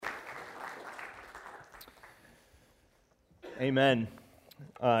Amen.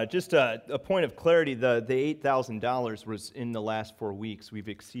 Just a point of clarity, the $8,000 was in the last 4 weeks. We've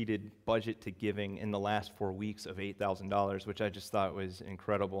exceeded budget to giving in the last 4 weeks of $8,000, which I just thought was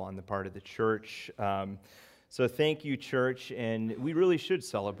incredible on the part of the church. So thank you, church, and we really should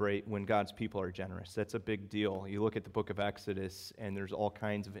celebrate when God's people are generous. That's a big deal. You look at the book of Exodus, and there's all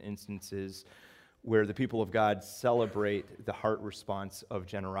kinds of instances where the people of God celebrate the heart response of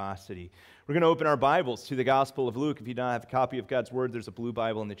generosity. We're going to open our Bibles to the Gospel of Luke. If you don't have a copy of God's Word, there's a blue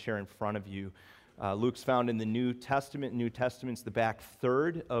Bible in the chair in front of you. Luke's found in the New Testament. New Testament's the back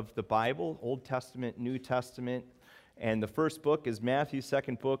third of the Bible, Old Testament, New Testament. And the first book is Matthew,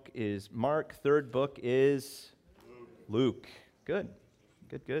 second book is Mark, third book is Luke. Good.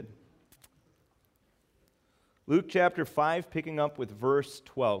 Luke chapter 5, picking up with verse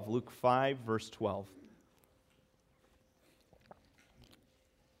 12. Luke 5, verse 12.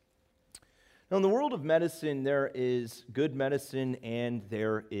 Now, in the world of medicine, there is good medicine and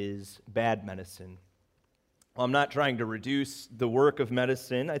there is bad medicine. Well, I'm not trying to reduce the work of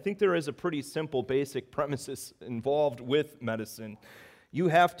medicine. I think there is a pretty simple, basic premises involved with medicine. You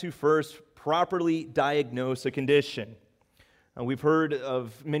have to first properly diagnose a condition. We've heard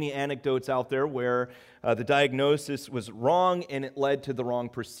of many anecdotes out there where the diagnosis was wrong and it led to the wrong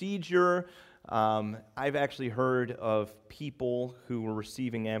procedure. I've actually heard of people who were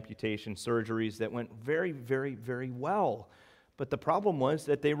receiving amputation surgeries that went very, very, very well. But the problem was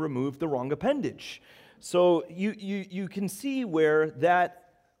that they removed the wrong appendage. So you can see where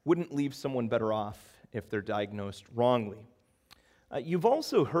that wouldn't leave someone better off if they're diagnosed wrongly. You've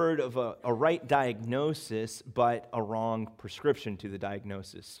also heard of a right diagnosis, but a wrong prescription to the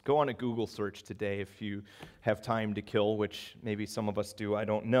diagnosis. Go on a Google search today if you have time to kill, which maybe some of us do, I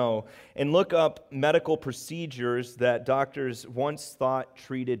don't know, and look up medical procedures that doctors once thought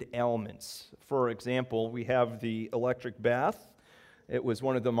treated ailments. For example, we have the electric bath. It was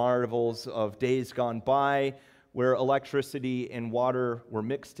one of the marvels of days gone by, where electricity and water were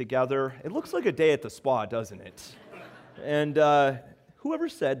mixed together. It looks like a day at the spa, doesn't it? And whoever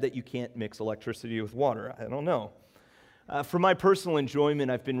said that you can't mix electricity with water? I don't know. For my personal enjoyment,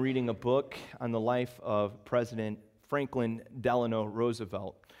 I've been reading a book on the life of President Franklin Delano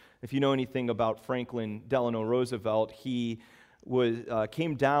Roosevelt. If you know anything about Franklin Delano Roosevelt, he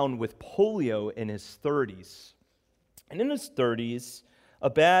came down with polio in his 30s. And in his 30s, a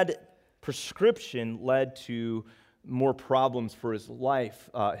bad prescription led to more problems for his life,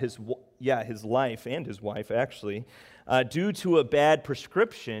 his life and his wife, actually. Due to a bad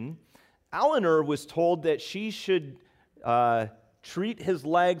prescription, Eleanor was told that she should treat his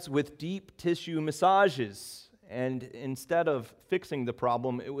legs with deep tissue massages. And instead of fixing the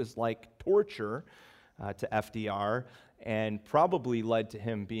problem, it was like torture to FDR and probably led to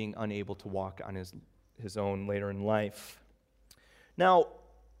him being unable to walk on his own later in life. Now,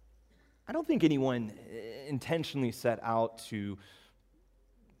 I don't think anyone intentionally set out to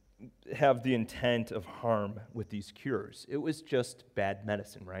have the intent of harm with these cures. It was just bad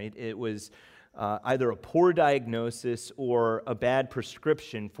medicine, right? It was either a poor diagnosis or a bad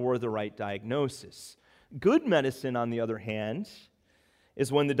prescription for the right diagnosis. Good medicine, on the other hand,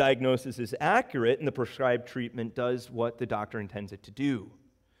 is when the diagnosis is accurate and the prescribed treatment does what the doctor intends it to do.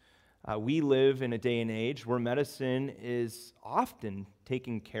 We live in a day and age where medicine is often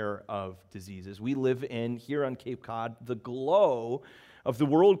taking care of diseases. We live in, here on Cape Cod, the glow of the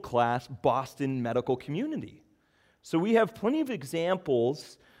world-class Boston medical community. So we have plenty of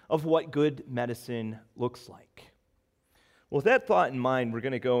examples of what good medicine looks like. Well, with that thought in mind, we're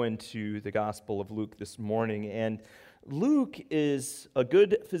going to go into the Gospel of Luke this morning. And Luke is a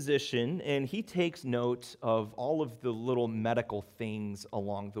good physician, and he takes note of all of the little medical things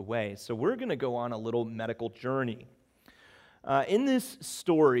along the way. So we're going to go on a little medical journey. In this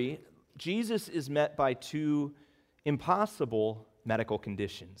story, Jesus is met by two impossible medical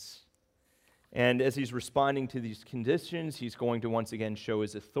conditions. And as he's responding to these conditions, he's going to once again show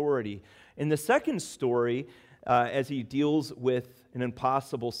his authority. In the second story, as he deals with an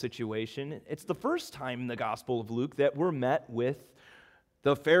impossible situation, it's the first time in the Gospel of Luke that we're met with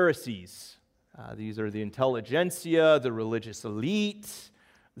the Pharisees. These are the intelligentsia, the religious elite,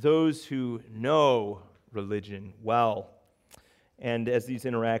 those who know religion well. And as these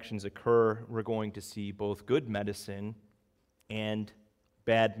interactions occur, we're going to see both good medicine and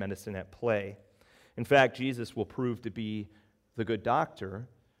bad medicine at play. In fact, Jesus will prove to be the good doctor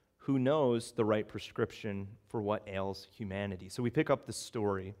who knows the right prescription for what ails humanity. So we pick up the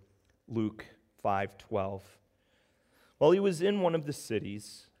story, Luke 5:12. While he was in one of the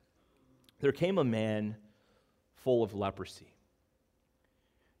cities, there came a man full of leprosy.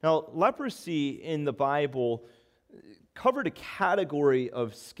 Now, leprosy in the Bible covered a category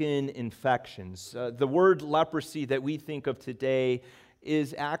of skin infections. The word leprosy that we think of today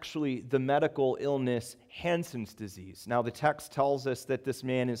is actually the medical illness Hansen's disease. Now, the text tells us that this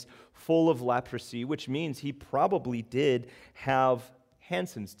man is full of leprosy, which means he probably did have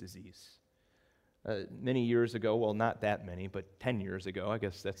Hansen's disease. Many years ago, well, not that many, but 10 years ago, I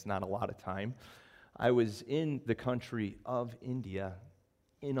guess that's not a lot of time, I was in the country of India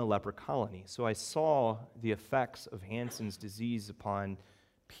in a leper colony. So I saw the effects of Hansen's disease upon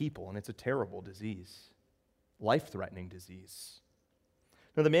people, and it's a terrible disease, life-threatening disease.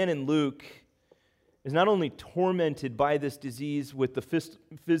 Now, the man in Luke is not only tormented by this disease with the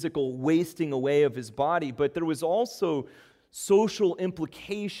physical wasting away of his body, but there was also social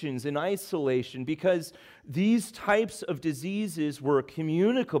implications in isolation because these types of diseases were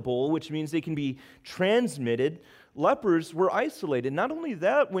communicable, which means they can be transmitted. Lepers were isolated. Not only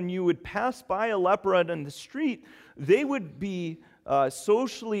that, when you would pass by a leper out on the street, they would be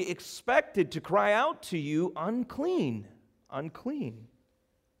socially expected to cry out to you, unclean, unclean.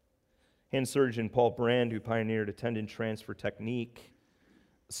 Hand surgeon Paul Brand, who pioneered a tendon transfer technique,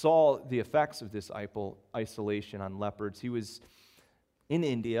 saw the effects of this isolation on leopards. He was in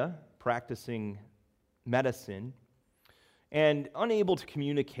India practicing medicine and unable to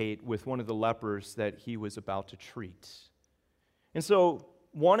communicate with one of the lepers that he was about to treat. And so,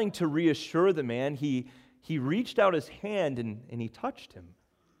 wanting to reassure the man, he reached out his hand and he touched him.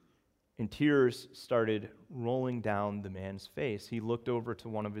 And tears started rolling down the man's face. He looked over to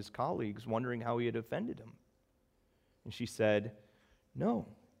one of his colleagues, wondering how he had offended him. And she said, "No,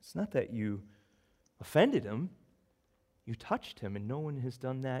 it's not that you offended him. You touched him, and no one has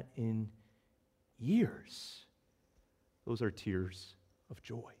done that in years." Those are tears of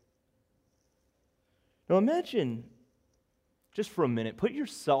joy. Now imagine, just for a minute, put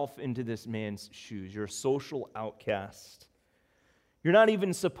yourself into this man's shoes. You're a social outcast. You're not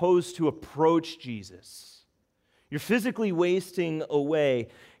even supposed to approach Jesus. You're physically wasting away.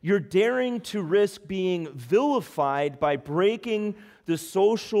 You're daring to risk being vilified by breaking the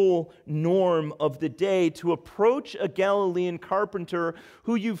social norm of the day to approach a Galilean carpenter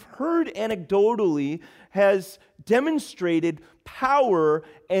who you've heard anecdotally has demonstrated power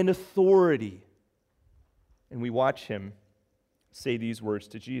and authority. And we watch him say these words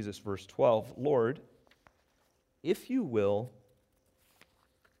to Jesus, verse 12, "Lord, if you will,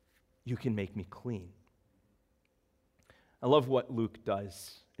 you can make me clean." I love what Luke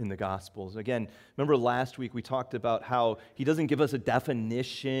does in the Gospels. Again, remember last week we talked about how he doesn't give us a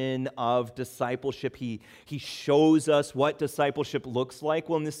definition of discipleship. He shows us what discipleship looks like.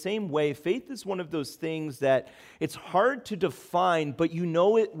 Well, in the same way, faith is one of those things that it's hard to define, but you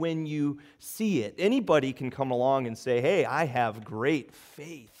know it when you see it. Anybody can come along and say, "Hey, I have great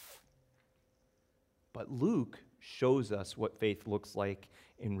faith." But Luke shows us what faith looks like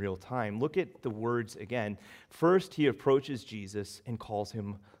in real time. Look at the words again. First, he approaches Jesus and calls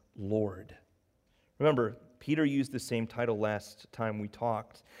him Lord. Remember, Peter used the same title last time we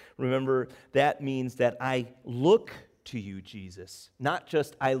talked. Remember, that means that I look to you, Jesus, not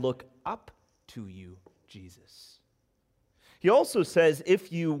just I look up to you, Jesus. He also says,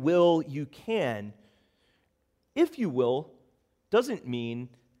 if you will, you can. If you will doesn't mean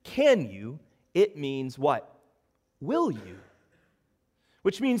can you, it means what? Will you?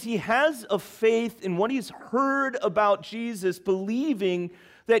 Which means he has a faith in what he's heard about Jesus, believing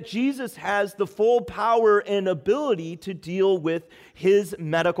that Jesus has the full power and ability to deal with his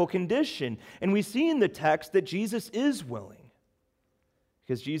medical condition. And we see in the text that Jesus is willing,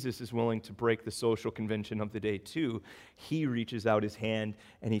 because Jesus is willing to break the social convention of the day too. He reaches out his hand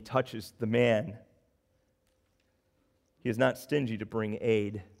and he touches the man. He is not stingy to bring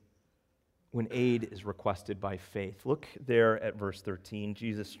aid when aid is requested by faith. Look there at verse 13.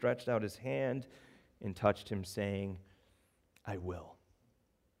 Jesus stretched out his hand and touched him, saying, "I will.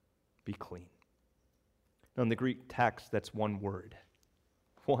 Be clean." Now, in the Greek text, that's one word.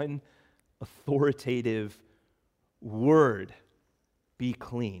 One authoritative word. Be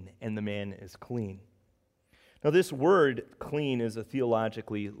clean. And the man is clean. Now, this word, clean, is a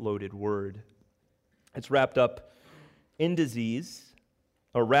theologically loaded word. It's wrapped up in disease.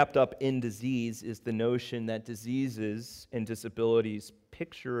 Or wrapped up in disease is the notion that diseases and disabilities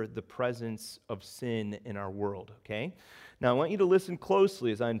picture the presence of sin in our world, okay? Now, I want you to listen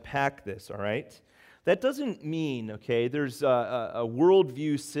closely as I unpack this, all right? That doesn't mean, okay, there's a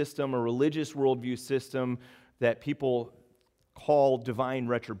worldview system, a religious worldview system that people call divine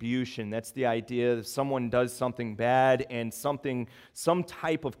retribution. That's the idea that someone does something bad and some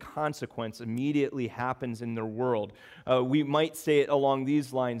type of consequence immediately happens in their world. We might say it along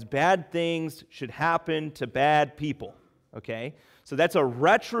these lines: bad things should happen to bad people, okay? So that's a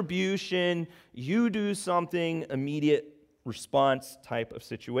retribution. You do something, immediate response type of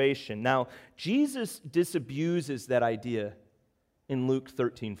situation. Now, Jesus disabuses that idea in Luke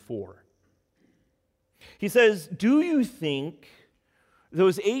 13:4. He says, "Do you think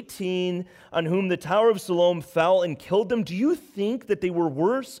those 18 on whom the Tower of Siloam fell and killed them, do you think that they were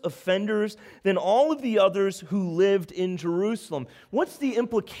worse offenders than all of the others who lived in Jerusalem?" What's the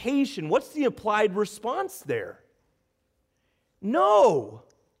implication? What's the applied response there? No,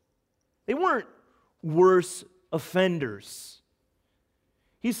 they weren't worse offenders.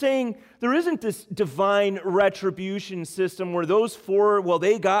 He's saying there isn't this divine retribution system where those four, well,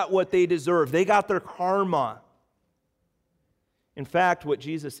 they got what they deserve. They got their karma. In fact, what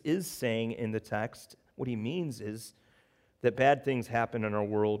Jesus is saying in the text, what he means is that bad things happen in our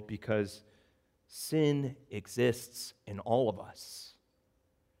world because sin exists in all of us.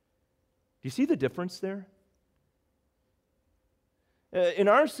 Do you see the difference there? In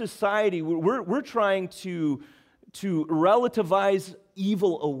our society, we're trying to relativize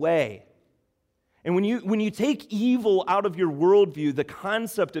evil away. And when you take evil out of your worldview, the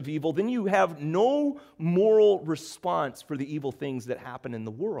concept of evil, then you have no moral response for the evil things that happen in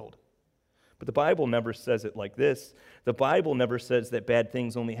the world. But the Bible never says it like this. The Bible never says that bad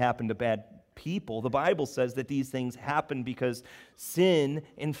things only happen to bad people. The Bible says that these things happen because sin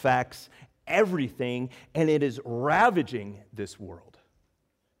infects everything, and it is ravaging this world.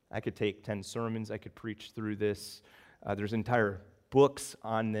 I could take 10 sermons, I could preach through this. There's entire books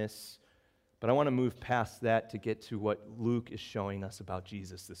on this. But I want to move past that to get to what Luke is showing us about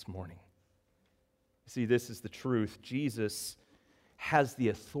Jesus this morning. See, this is the truth. Jesus has the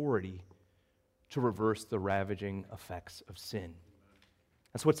authority to reverse the ravaging effects of sin.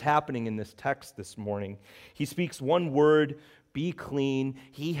 That's what's happening in this text this morning. He speaks one word: be clean.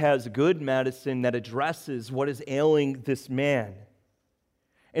 He has good medicine that addresses what is ailing this man.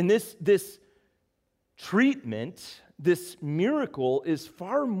 And this treatment, this miracle, is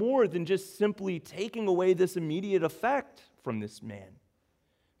far more than just simply taking away this immediate effect from this man.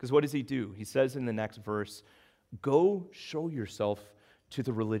 Because what does he do? He says in the next verse, "Go show yourself to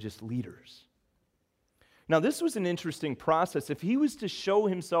the religious leaders." Now, this was an interesting process. If he was to show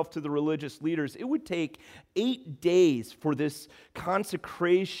himself to the religious leaders, it would take 8 days for this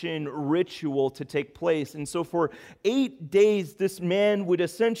consecration ritual to take place. And so for 8 days, this man would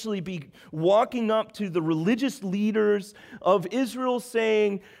essentially be walking up to the religious leaders of Israel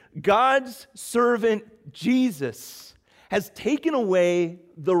saying, "God's servant Jesus has taken away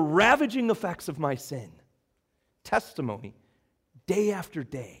the ravaging effects of my sin." Testimony, day after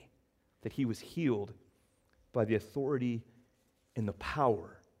day, that he was healed by the authority and the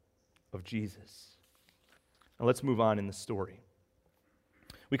power of Jesus. Now let's move on in the story.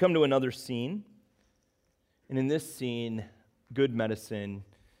 We come to another scene, and in this scene, good medicine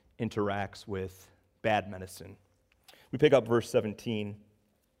interacts with bad medicine. We pick up verse 17.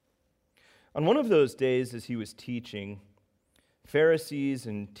 On one of those days, as he was teaching, Pharisees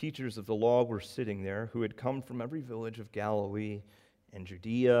and teachers of the law were sitting there, who had come from every village of Galilee and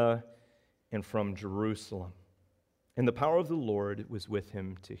Judea and from Jerusalem. And the power of the Lord was with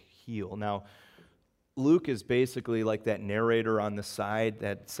him to heal. Now, Luke is basically like that narrator on the side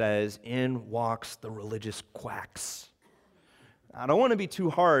that says, "In walks the religious quacks." I don't want to be too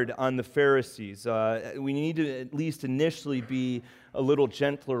hard on the Pharisees. We need to at least initially be a little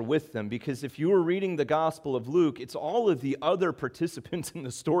gentler with them, because if you were reading the Gospel of Luke, it's all of the other participants in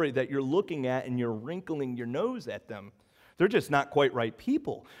the story that you're looking at and you're wrinkling your nose at them. They're just not quite right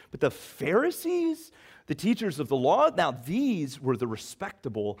people. But the Pharisees, the teachers of the law, now these were the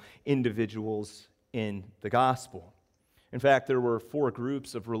respectable individuals in the gospel. In fact, there were 4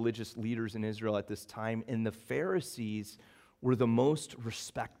 groups of religious leaders in Israel at this time, and the Pharisees were the most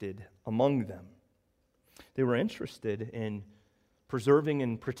respected among them. They were interested in preserving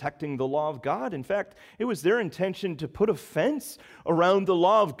and protecting the law of God. In fact, it was their intention to put a fence around the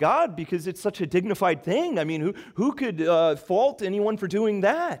law of God because it's such a dignified thing. I mean, who could fault anyone for doing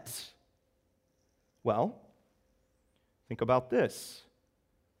that? Well, think about this.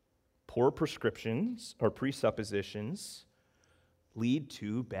 Poor prescriptions or presuppositions lead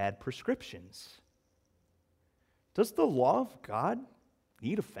to bad prescriptions. Does the law of God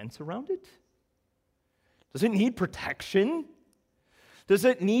need a fence around it? Does it need protection? Does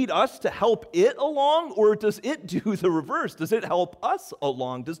it need us to help it along, or does it do the reverse? Does it help us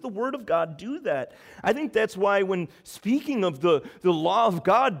along? Does the Word of God do that? I think that's why when speaking of the law of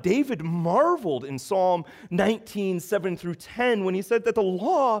God, David marveled in Psalm 19, 7 through 10, when he said that the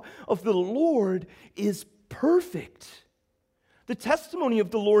law of the Lord is perfect. The testimony of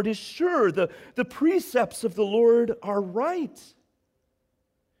the Lord is sure. The precepts of the Lord are right.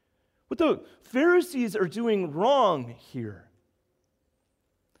 What the Pharisees are doing wrong here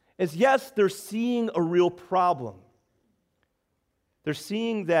is, yes, they're seeing a real problem. They're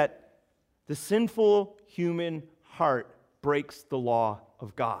seeing that the sinful human heart breaks the law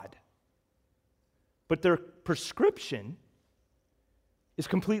of God. But their prescription is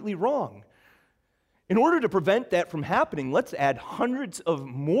completely wrong. In order to prevent that from happening, let's add hundreds of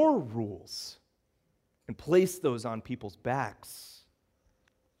more rules and place those on people's backs.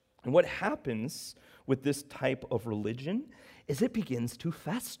 And what happens with this type of religion is it begins to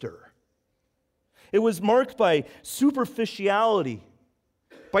fester. It was marked by superficiality,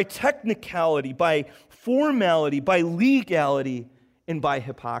 by technicality, by formality, by legality, and by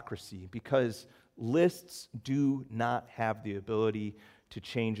hypocrisy, because lists do not have the ability to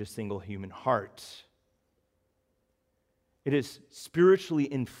change a single human heart. It is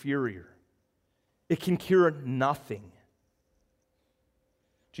spiritually inferior. It can cure nothing.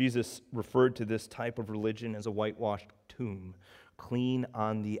 Jesus referred to this type of religion as a whitewashed tomb, clean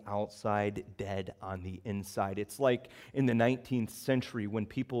on the outside, dead on the inside. It's like in the 19th century when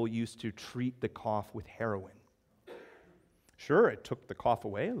people used to treat the cough with heroin. Sure, it took the cough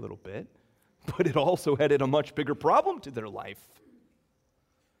away a little bit, but it also added a much bigger problem to their life.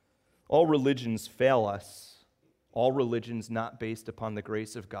 All religions fail us. All religions not based upon the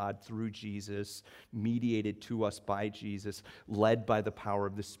grace of God through Jesus, mediated to us by Jesus, led by the power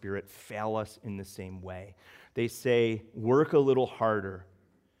of the Spirit, fail us in the same way. They say, work a little harder.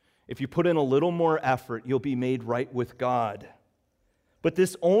 If you put in a little more effort, you'll be made right with God. But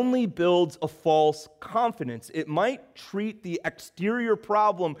this only builds a false confidence. It might treat the exterior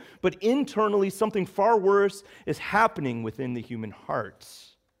problem, but internally something far worse is happening within the human heart.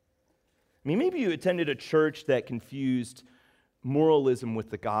 I mean, maybe you attended a church that confused moralism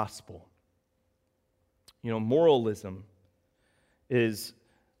with the gospel. You know, moralism is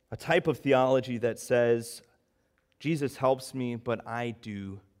a type of theology that says, Jesus helps me, but I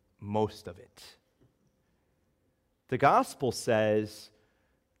do most of it. The gospel says,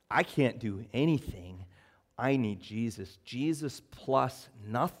 I can't do anything. I need Jesus. Jesus plus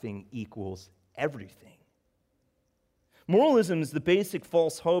nothing equals everything. Moralism is the basic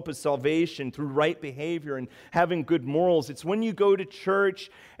false hope of salvation through right behavior and having good morals. It's when you go to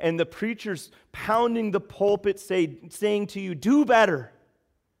church and the preacher's pounding the pulpit saying to you, do better.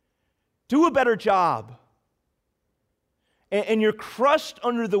 Do a better job. And you're crushed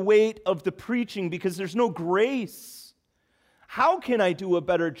under the weight of the preaching because there's no grace. How can I do a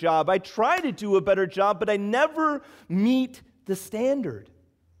better job? I try to do a better job, but I never meet the standard.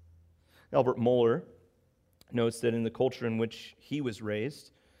 Albert Mohler notes that in the culture in which he was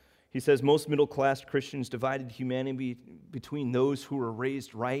raised, he says most middle-class Christians divided humanity between those who were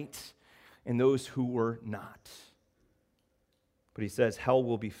raised right and those who were not. But he says hell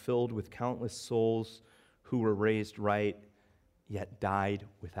will be filled with countless souls who were raised right, yet died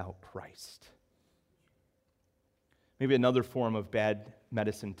without Christ. Maybe another form of bad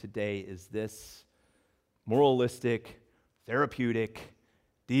medicine today is this: moralistic, therapeutic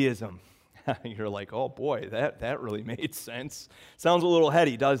deism. You're like, oh boy, that really made sense. Sounds a little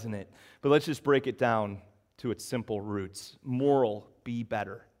heady, doesn't it? But let's just break it down to its simple roots. Moral, be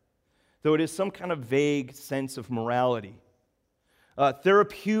better. Though it is some kind of vague sense of morality.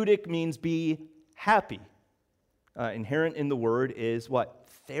 Therapeutic means be happy. Inherent in the word is what?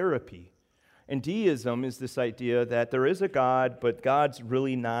 Therapy. And deism is this idea that there is a God, but God's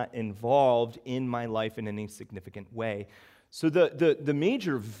really not involved in my life in any significant way. So the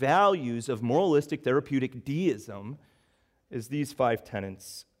major values of moralistic therapeutic deism is these 5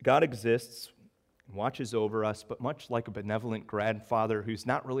 tenets. God exists and watches over us, but much like a benevolent grandfather who's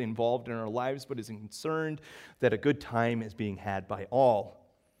not really involved in our lives, but is concerned that a good time is being had by all.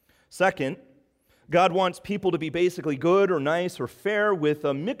 Second, God wants people to be basically good or nice or fair with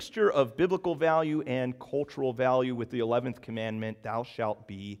a mixture of biblical value and cultural value, with the 11th commandment, thou shalt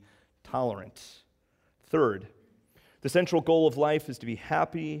be tolerant. Third, the central goal of life is to be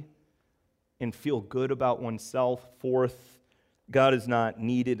happy and feel good about oneself. Fourth, God is not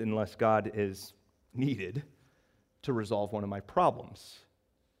needed unless God is needed to resolve one of my problems.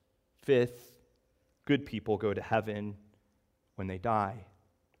 Fifth, good people go to heaven when they die.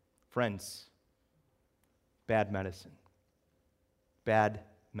 Friends, bad medicine. bad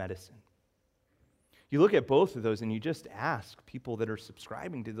medicine. You look at both of those and you just ask people that are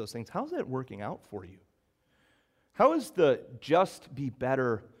subscribing to those things, how's that working out for you? How is the just be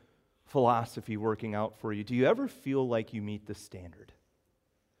better philosophy working out for you? Do you ever feel like you meet the standard?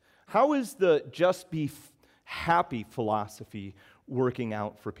 How is the just be happy philosophy working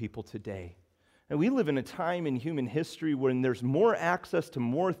out for people today? And we live in a time in human history when there's more access to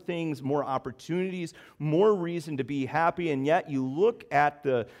more things, more opportunities, more reason to be happy, and yet you look at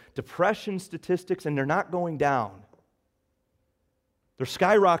the depression statistics and they're not going down. They're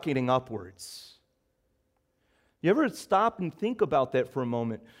skyrocketing upwards. You ever stop and think about that for a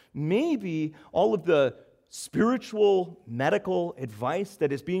moment? Maybe all of the spiritual, medical advice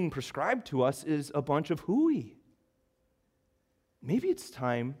that is being prescribed to us is a bunch of hooey. Maybe it's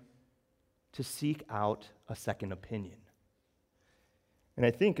time to seek out a second opinion. And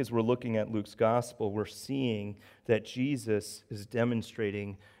I think as we're looking at Luke's gospel, we're seeing that Jesus is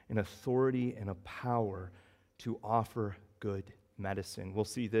demonstrating an authority and a power to offer good medicine. We'll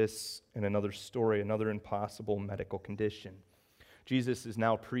see this in another story, another impossible medical condition. Jesus is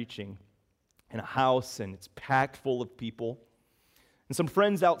now preaching in a house, and it's packed full of people. And some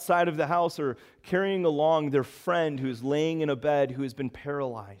friends outside of the house are carrying along their friend who's laying in a bed who has been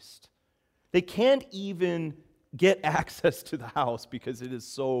paralyzed. They can't even get access to the house because it is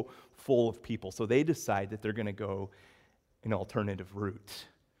so full of people. So they decide that they're going to go an alternative route.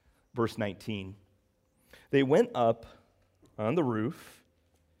 Verse 19. They went up on the roof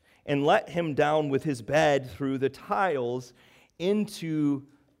and let him down with his bed through the tiles into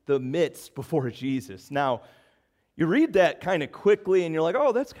the midst before Jesus. Now, you read that kind of quickly and you're like,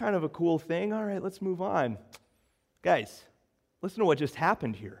 oh, that's kind of a cool thing. All right, let's move on. Guys, listen to what just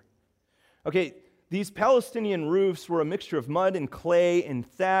happened here. Okay, these Palestinian roofs were a mixture of mud and clay and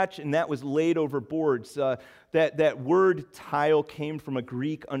thatch, and that was laid over boards. That word tile came from a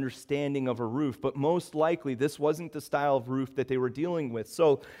Greek understanding of a roof, but most likely this wasn't the style of roof that they were dealing with.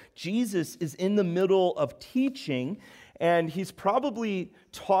 So Jesus is in the middle of teaching, and he's probably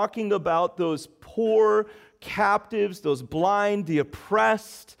talking about those poor captives, those blind, the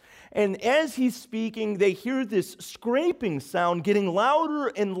oppressed. And as he's speaking, they hear this scraping sound getting louder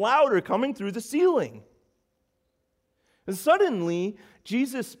and louder coming through the ceiling. And suddenly,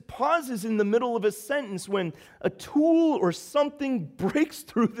 Jesus pauses in the middle of a sentence when a tool or something breaks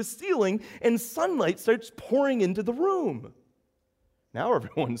through the ceiling and sunlight starts pouring into the room. Now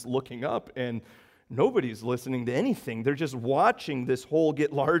everyone's looking up and nobody's listening to anything. They're just watching this hole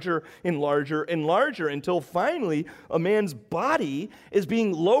get larger and larger and larger until finally a man's body is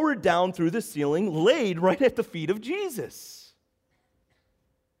being lowered down through the ceiling, laid right at the feet of Jesus.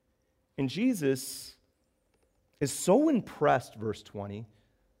 And Jesus is so impressed, verse 20,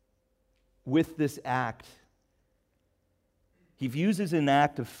 with this act. He views it as an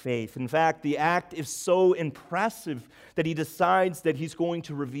act of faith. In fact, the act is so impressive that he decides that he's going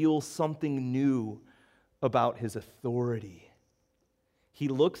to reveal something new about his authority. He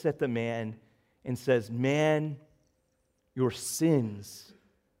looks at the man and says, "Man, your sins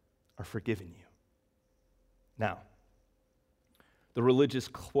are forgiven you." Now, the religious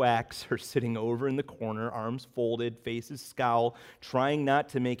quacks are sitting over in the corner, arms folded, faces scowl, trying not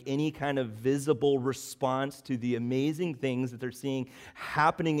to make any kind of visible response to the amazing things that they're seeing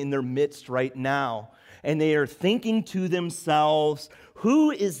happening in their midst right now. And they are thinking to themselves,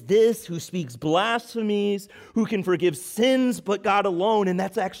 who is this who speaks blasphemies, who can forgive sins but God alone? And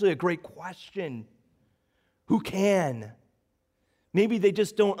that's actually a great question. Who can? Maybe they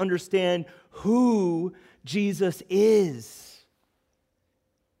just don't understand who Jesus is.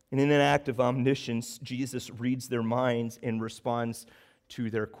 And in an act of omniscience, Jesus reads their minds and responds to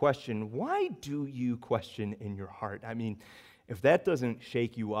their question. Why do you question in your heart? I mean, if that doesn't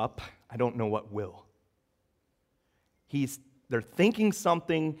shake you up, I don't know what will. They're thinking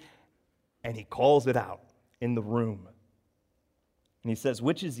something, and he calls it out in the room. And he says,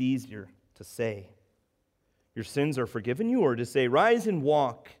 which is easier to say, your sins are forgiven you, or to say, rise and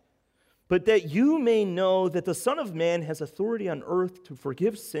walk? But that you may know that the Son of Man has authority on earth to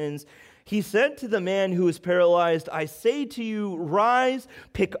forgive sins, he said to the man who is paralyzed, I say to you, rise,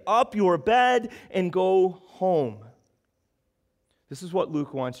 pick up your bed, and go home. This is what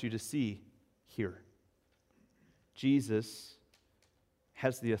Luke wants you to see here. Jesus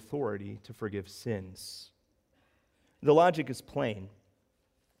has the authority to forgive sins. The logic is plain.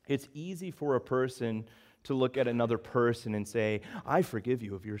 It's easy for a person to look at another person and say, I forgive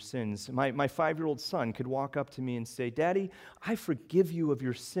you of your sins. My 5-year-old son could walk up to me and say, Daddy, I forgive you of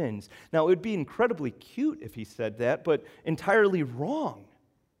your sins. Now, it would be incredibly cute if he said that, but entirely wrong.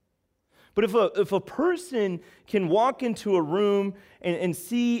 But if a person can walk into a room and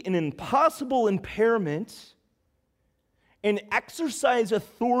see an impossible impairment and exercise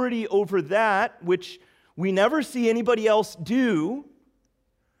authority over that, which we never see anybody else do,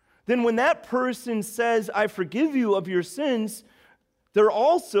 then when that person says, I forgive you of your sins, they're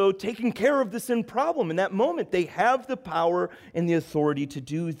also taking care of the sin problem. In that moment, they have the power and the authority to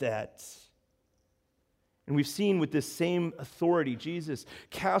do that. And we've seen with this same authority, Jesus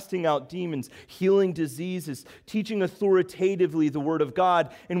casting out demons, healing diseases, teaching authoritatively the Word of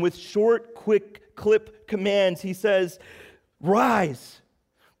God. And with short, quick clip commands, he says, rise,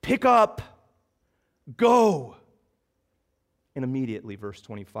 pick up, go. And immediately, verse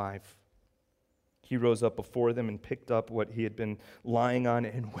 25, he rose up before them and picked up what he had been lying on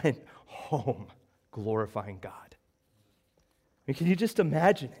and went home, glorifying God. I mean, can you just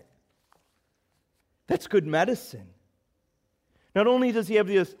imagine it? That's good medicine. Not only does he have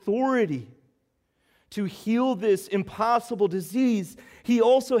the authority to heal this impossible disease, he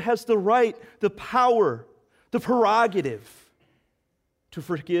also has the right, the power, the prerogative to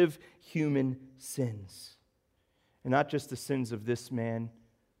forgive human sins. And not just the sins of this man,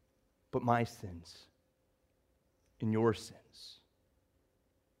 but my sins and your sins.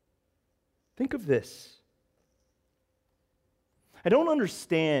 Think of this. I don't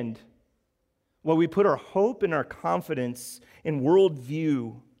understand why we put our hope and our confidence in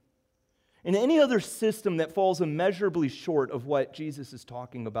worldview and any other system that falls immeasurably short of what Jesus is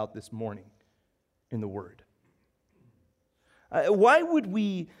talking about this morning in the Word. Why would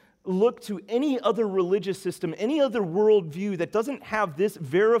we look to any other religious system, any other worldview that doesn't have this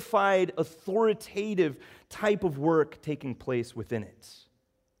verified, authoritative type of work taking place within it?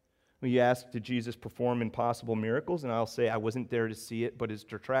 When you ask, did Jesus perform impossible miracles? And I'll say, I wasn't there to see it, but his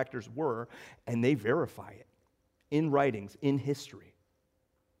detractors were, and they verify it in writings, in history.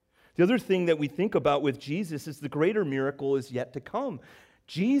 The other thing that we think about with Jesus is the greater miracle is yet to come.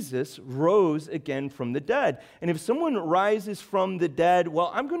 Jesus rose again from the dead. And if someone rises from the dead, well,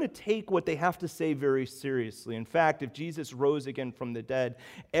 I'm going to take what they have to say very seriously. In fact, if Jesus rose again from the dead,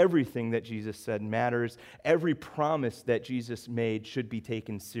 everything that Jesus said matters. Every promise that Jesus made should be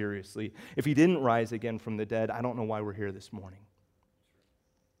taken seriously. If he didn't rise again from the dead, I don't know why we're here this morning.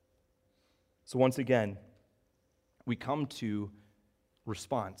 So once again, we come to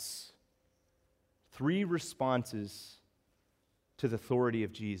response. 3 responses to the authority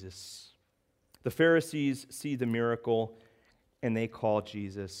of Jesus. The Pharisees see the miracle and they call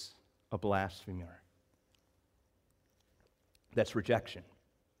Jesus a blasphemer. That's rejection.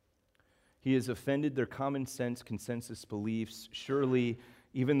 He has offended their common sense, consensus beliefs. Surely,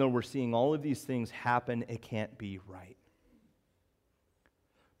 even though we're seeing all of these things happen, it can't be right.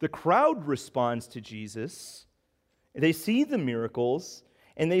 The crowd responds to Jesus. They see the miracles,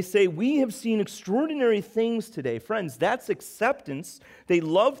 and they say, we have seen extraordinary things today. Friends, that's acceptance. They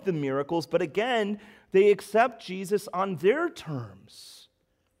love the miracles, but again, they accept Jesus on their terms,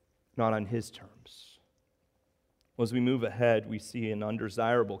 not on his terms. Well, as we move ahead, we see an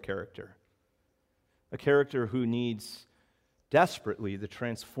undesirable character, a character who needs desperately the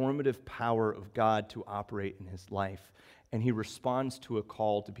transformative power of God to operate in his life, and he responds to a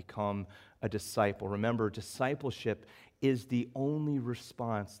call to become a disciple. Remember, discipleship is the only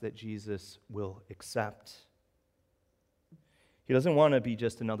response that Jesus will accept. He doesn't want to be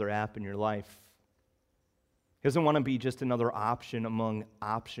just another app in your life. He doesn't want to be just another option among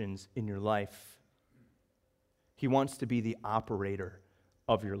options in your life. He wants to be the operator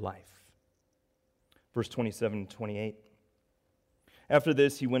of your life. Verse 27 and 28. After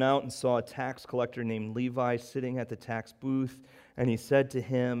this, he went out and saw a tax collector named Levi sitting at the tax booth, and he said to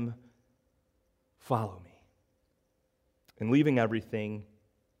him, "Follow me." And leaving everything,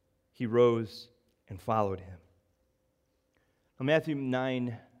 he rose and followed him. Now, Matthew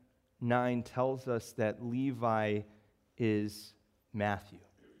 9 tells us that Levi is Matthew,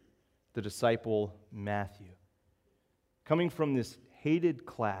 the disciple Matthew. Coming from this hated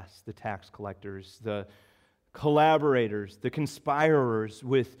class, the tax collectors, the collaborators, the conspirers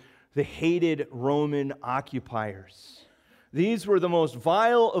with the hated Roman occupiers. These were the most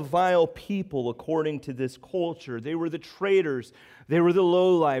vile of vile people according to this culture. They were the traitors. They were the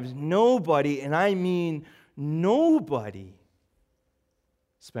lowlives. Nobody, and I mean nobody,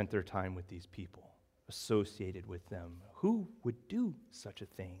 spent their time with these people, associated with them. Who would do such a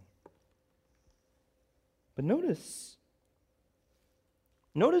thing? But notice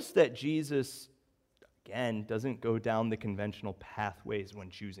that Jesus, again, doesn't go down the conventional pathways when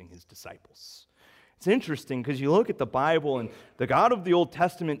choosing his disciples. It's interesting because you look at the Bible and the God of the Old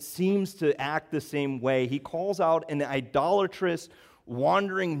Testament seems to act the same way. He calls out an idolatrous,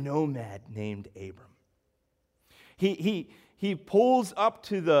 wandering nomad named Abram. He pulls up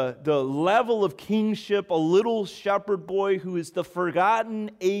to the level of kingship, a little shepherd boy who is the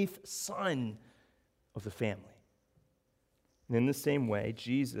forgotten eighth son of the family. And in the same way,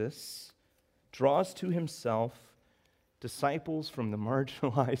 Jesus draws to himself disciples from the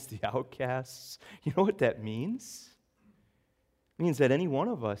marginalized, the outcasts. You know what that means? It means that any one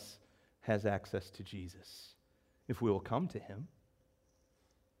of us has access to Jesus if we will come to him.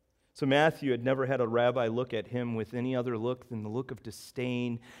 So Matthew had never had a rabbi look at him with any other look than the look of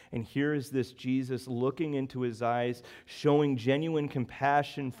disdain. And here is this Jesus looking into his eyes, showing genuine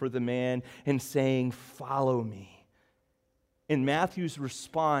compassion for the man and saying, "Follow me." And Matthew's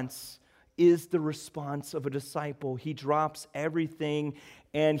response is the response of a disciple. He drops everything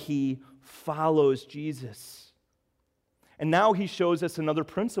and he follows Jesus. And now he shows us another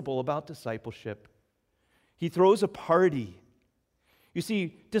principle about discipleship. He throws a party. You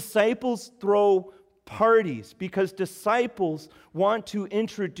see, disciples throw parties because disciples want to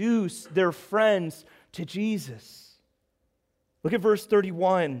introduce their friends to Jesus. Look at verse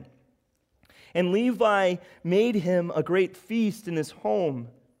 31. And Levi made him a great feast in his home,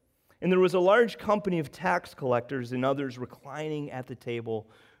 and there was a large company of tax collectors and others reclining at the table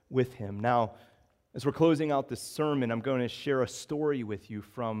with him. Now, as we're closing out this sermon, I'm going to share a story with you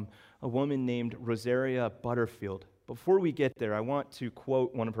from a woman named Rosaria Butterfield. Before we get there, I want to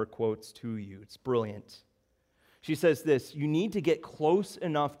quote one of her quotes to you. It's brilliant. She says this: "You need to get close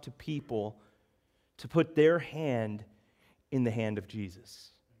enough to people to put their hand in the hand of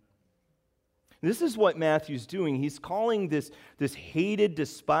Jesus." This is what Matthew's doing. He's calling this hated,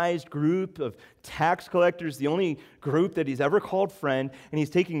 despised group of tax collectors the only group that he's ever called friend, and he's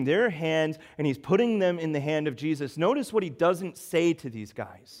taking their hands and he's putting them in the hand of Jesus. Notice what he doesn't say to these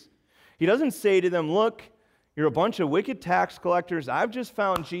guys. He doesn't say to them, "Look, you're a bunch of wicked tax collectors. I've just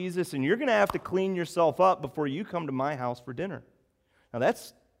found Jesus, and you're going to have to clean yourself up before you come to my house for dinner." Now,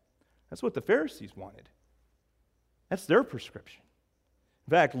 that's what the Pharisees wanted. That's their prescription.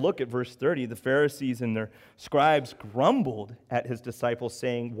 In fact, look at verse 30. The Pharisees and their scribes grumbled at his disciples,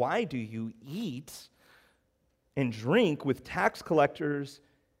 saying, "Why do you eat and drink with tax collectors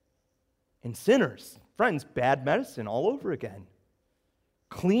and sinners?" Friends, bad medicine all over again.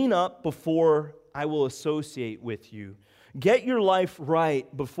 Clean up before I will associate with you. Get your life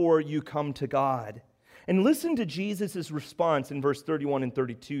right before you come to God. And listen to Jesus' response in verse 31 and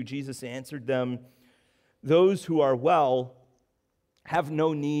 32. Jesus answered them, "Those who are well have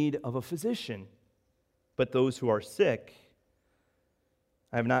no need of a physician, but those who are sick.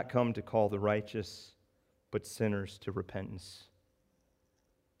 I have not come to call the righteous, but sinners to repentance."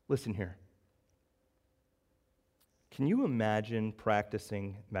 Listen here. Can you imagine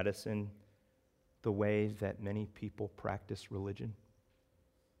practicing medicine the way that many people practice religion?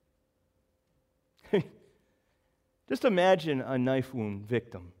 Just imagine a knife wound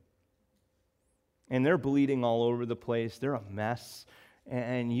victim. And they're bleeding all over the place. They're a mess.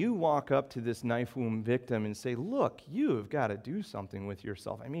 And you walk up to this knife wound victim and say, "Look, you have got to do something with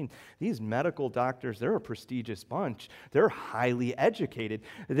yourself." I mean, these medical doctors, they're a prestigious bunch. They're highly educated.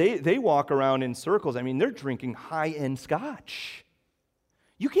 They walk around in circles. I mean, they're drinking high-end scotch.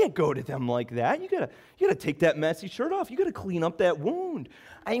 You can't go to them like that. You gotta take that messy shirt off. You gotta clean up that wound.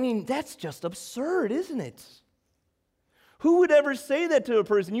 I mean, that's just absurd, isn't it? Who would ever say that to a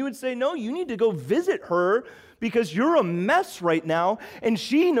person? You would say, "No, you need to go visit her because you're a mess right now, and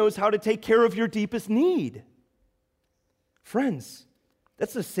she knows how to take care of your deepest need." Friends,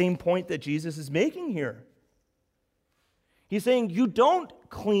 that's the same point that Jesus is making here. He's saying you don't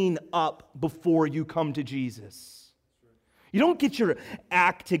clean up before you come to Jesus. You don't get your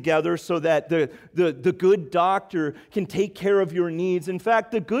act together so that the good doctor can take care of your needs. In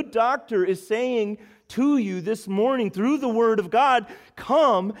fact, the good doctor is saying to you this morning through the Word of God,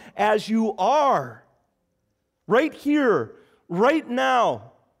 come as you are. Right here, right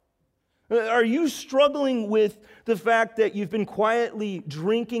now. Are you struggling with the fact that you've been quietly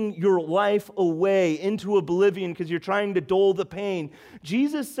drinking your life away into oblivion because you're trying to dull the pain?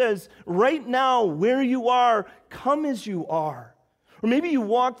 Jesus says, right now, where you are, come as you are. Or maybe you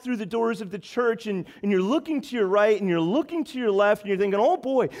walk through the doors of the church and you're looking to your right and you're looking to your left and you're thinking, "Oh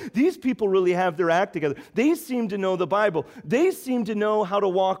boy, these people really have their act together. They seem to know the Bible. They seem to know how to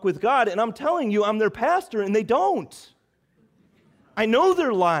walk with God." And I'm telling you, I'm their pastor and they don't. I know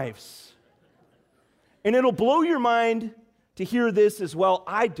their lives. And it'll blow your mind to hear this as well.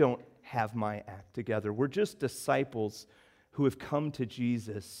 I don't have my act together. We're just disciples who have come to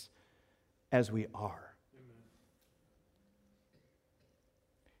Jesus as we are.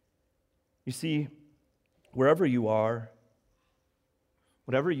 You see, wherever you are,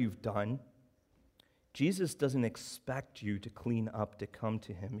 whatever you've done, Jesus doesn't expect you to clean up to come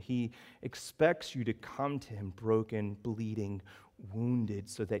to him. He expects you to come to him broken, bleeding, wounded,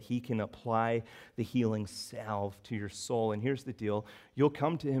 so that he can apply the healing salve to your soul. And here's the deal. You'll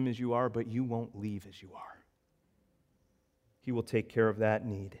come to him as you are, but you won't leave as you are. He will take care of that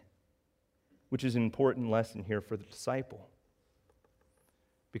need, which is an important lesson here for the disciple.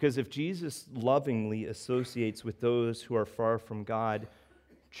 Because if Jesus lovingly associates with those who are far from God,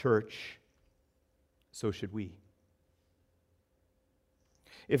 church, so should we.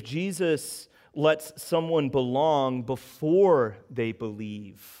 If Jesus lets someone belong before they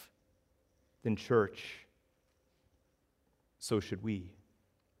believe, then church, so should we.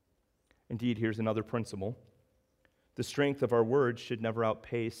 Indeed, here's another principle. The strength of our words should never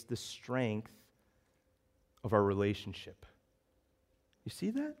outpace the strength of our relationship. You see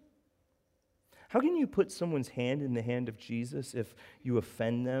that? How can you put someone's hand in the hand of Jesus if you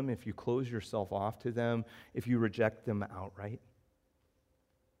offend them, if you close yourself off to them, if you reject them outright?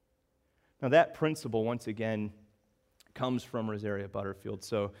 Now that principle, once again, comes from Rosaria Butterfield,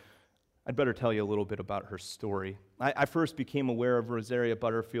 so I'd better tell you a little bit about her story. I first became aware of Rosaria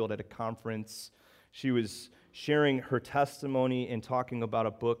Butterfield at a conference. She was sharing her testimony and talking about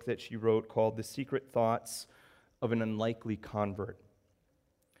a book that she wrote called The Secret Thoughts of an Unlikely Convert.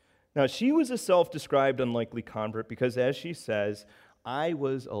 Now, she was a self-described unlikely convert because, as she says, I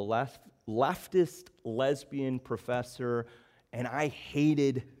was a leftist lesbian professor, and I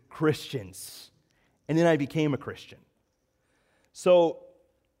hated Christians. And then I became a Christian. So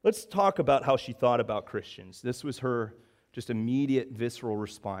let's talk about how she thought about Christians. This was her just immediate visceral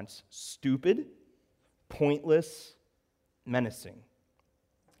response. Stupid, pointless, menacing.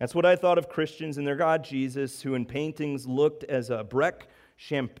 That's what I thought of Christians and their God, Jesus, who in paintings looked as a Breck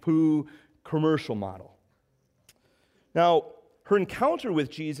shampoo commercial model. Now, her encounter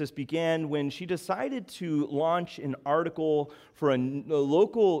with Jesus began when she decided to launch an article for a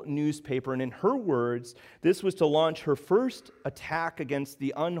local newspaper, and in her words, this was to launch her first attack against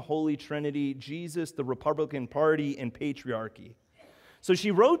the unholy trinity, Jesus, the Republican Party, and patriarchy. So she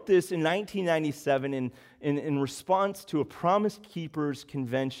wrote this in 1997 in response to a Promise Keepers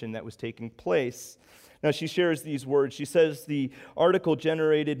convention that was taking place. Now, she shares these words. She says, the article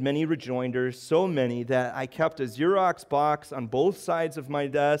generated many rejoinders, so many that I kept a Xerox box on both sides of my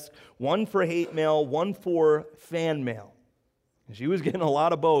desk, one for hate mail, one for fan mail. And she was getting a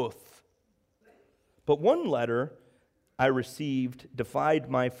lot of both. But one letter I received defied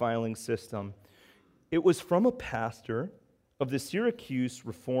my filing system. It was from a pastor of the Syracuse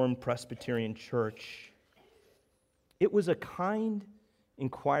Reformed Presbyterian Church. It was a kind,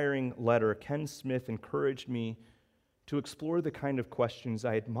 inquiring letter. Ken Smith encouraged me to explore the kind of questions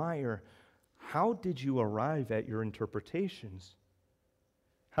I admire. How did you arrive at your interpretations?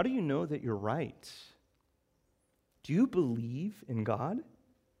 How do you know that you're right? Do you believe in God?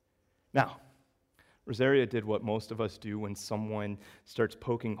 Now, Rosaria did what most of us do when someone starts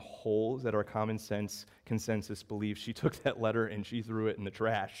poking holes at our common sense consensus beliefs. She took that letter and she threw it in the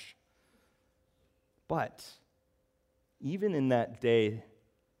trash. But even in that day,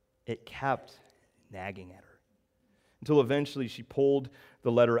 it kept nagging at her until eventually she pulled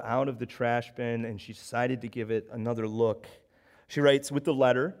the letter out of the trash bin and she decided to give it another look. She writes, with the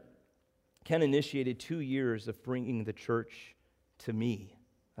letter, Ken initiated 2 years of bringing the church to me,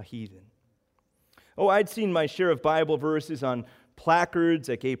 a heathen. Oh, I'd seen my share of Bible verses on placards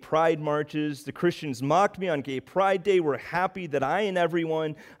at gay pride marches. The Christians mocked me on Gay Pride Day, were happy that I and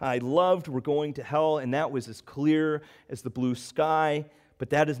everyone I loved were going to hell, and that was as clear as the blue sky. But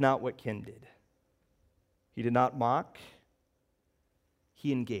that is not what Ken did. He did not mock.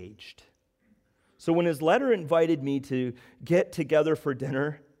 He engaged. So when his letter invited me to get together for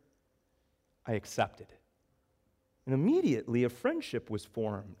dinner, I accepted. And immediately a friendship was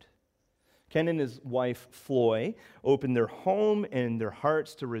formed. Ken and his wife, Floy, opened their home and their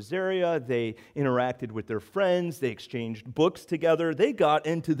hearts to Rosaria. They interacted with their friends. They exchanged books together. They got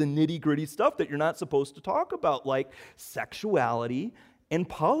into the nitty-gritty stuff that you're not supposed to talk about, like sexuality and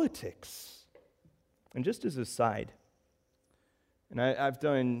politics. And just as a side, and I've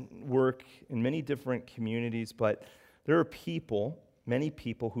done work in many different communities, but there are people, many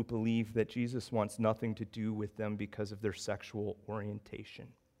people, who believe that Jesus wants nothing to do with them because of their sexual orientation.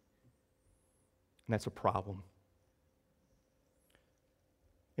 And that's a problem.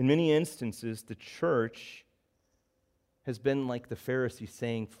 In many instances, the church has been like the Pharisees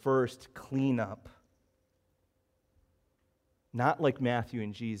saying, first, clean up. Not like Matthew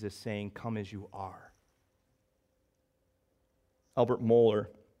and Jesus saying, come as you are. Albert Mohler,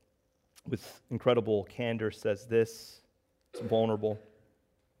 with incredible candor, says this. It's vulnerable.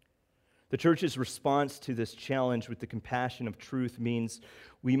 The church's response to this challenge with the compassion of truth means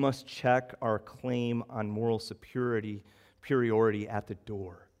we must check our claim on moral superiority at the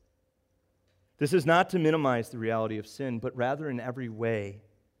door. This is not to minimize the reality of sin, but rather in every way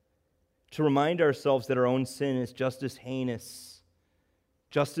to remind ourselves that our own sin is just as heinous,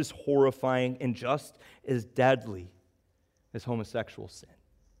 just as horrifying, and just as deadly as homosexual sin.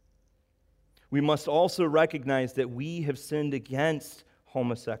 We must also recognize that we have sinned against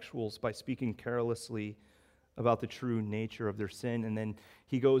homosexuals by speaking carelessly about the true nature of their sin. And then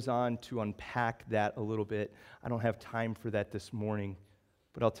he goes on to unpack that a little bit. I don't have time for that this morning,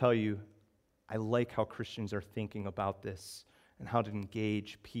 but I'll tell you, I like how Christians are thinking about this and how to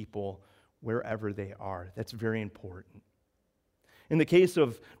engage people wherever they are. That's very important. In the case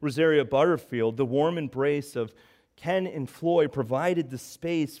of Rosaria Butterfield, the warm embrace of Ken and Floyd provided the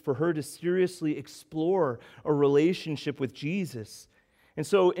space for her to seriously explore a relationship with Jesus. And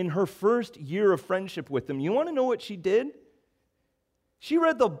so in her first year of friendship with him, you want to know what she did? She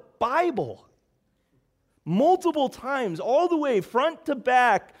read the Bible multiple times, all the way front to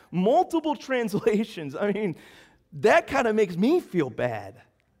back, multiple translations. I mean, that kind of makes me feel bad.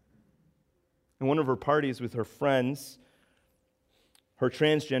 In one of her parties with her friends, her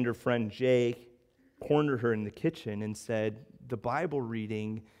transgender friend Jay cornered her in the kitchen and said, "The Bible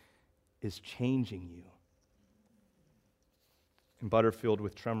reading is changing you." And Butterfield,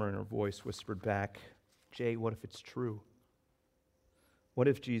 with tremor in her voice, whispered back, "Jay, what if it's true? What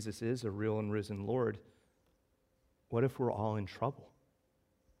if Jesus is a real and risen Lord? What if we're all in trouble?"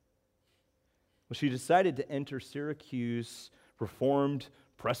 Well, she decided to enter Syracuse Reformed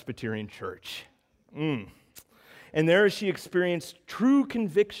Presbyterian Church. And there she experienced true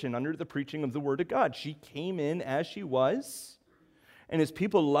conviction under the preaching of the Word of God. She came in as she was, and as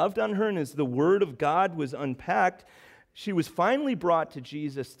people loved on her and as the Word of God was unpacked, she was finally brought to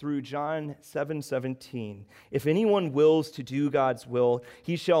Jesus through John 7:17. "If anyone wills to do God's will,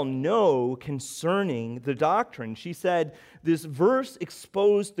 he shall know concerning the doctrine." She said, "This verse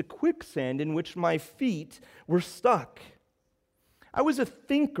exposed the quicksand in which my feet were stuck. I was a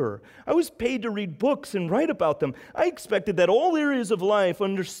thinker. I was paid to read books and write about them. I expected that all areas of life,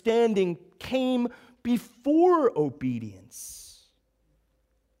 understanding came before obedience.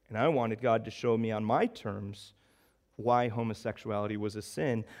 And I wanted God to show me on my terms why homosexuality was a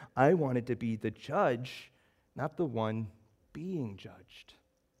sin. I wanted to be the judge, not the one being judged."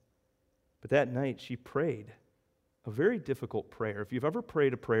 But that night she prayed a very difficult prayer. If you've ever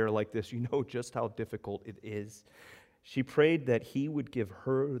prayed a prayer like this, you know just how difficult it is. She prayed that he would give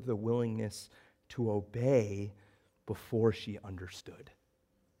her the willingness to obey before she understood.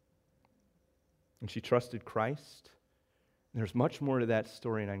 And she trusted Christ. There's much more to that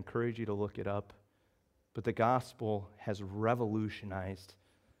story, and I encourage you to look it up. But the gospel has revolutionized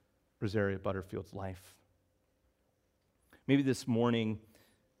Rosaria Butterfield's life. Maybe this morning,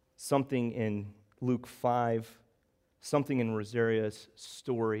 something in Luke 5, something in Rosaria's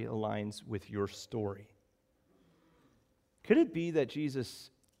story aligns with your story. Could it be that Jesus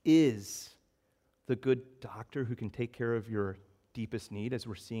is the good doctor who can take care of your deepest need, as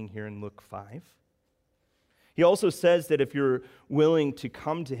we're seeing here in Luke 5? He also says that if you're willing to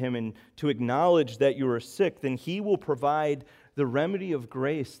come to him and to acknowledge that you are sick, then he will provide the remedy of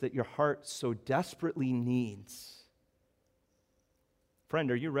grace that your heart so desperately needs. Friend,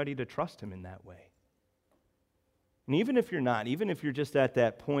 are you ready to trust him in that way? And even if you're not, even if you're just at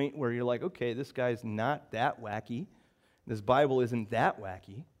that point where you're like, okay, this guy's not that wacky, this Bible isn't that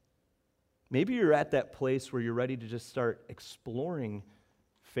wacky, maybe you're at that place where you're ready to just start exploring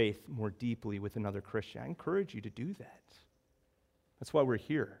faith more deeply with another Christian. I encourage you to do that. That's why we're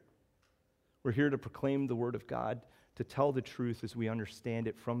here. We're here to proclaim the Word of God, to tell the truth as we understand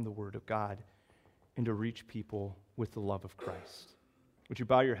it from the Word of God, and to reach people with the love of Christ. Would you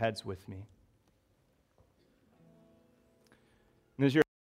bow your heads with me?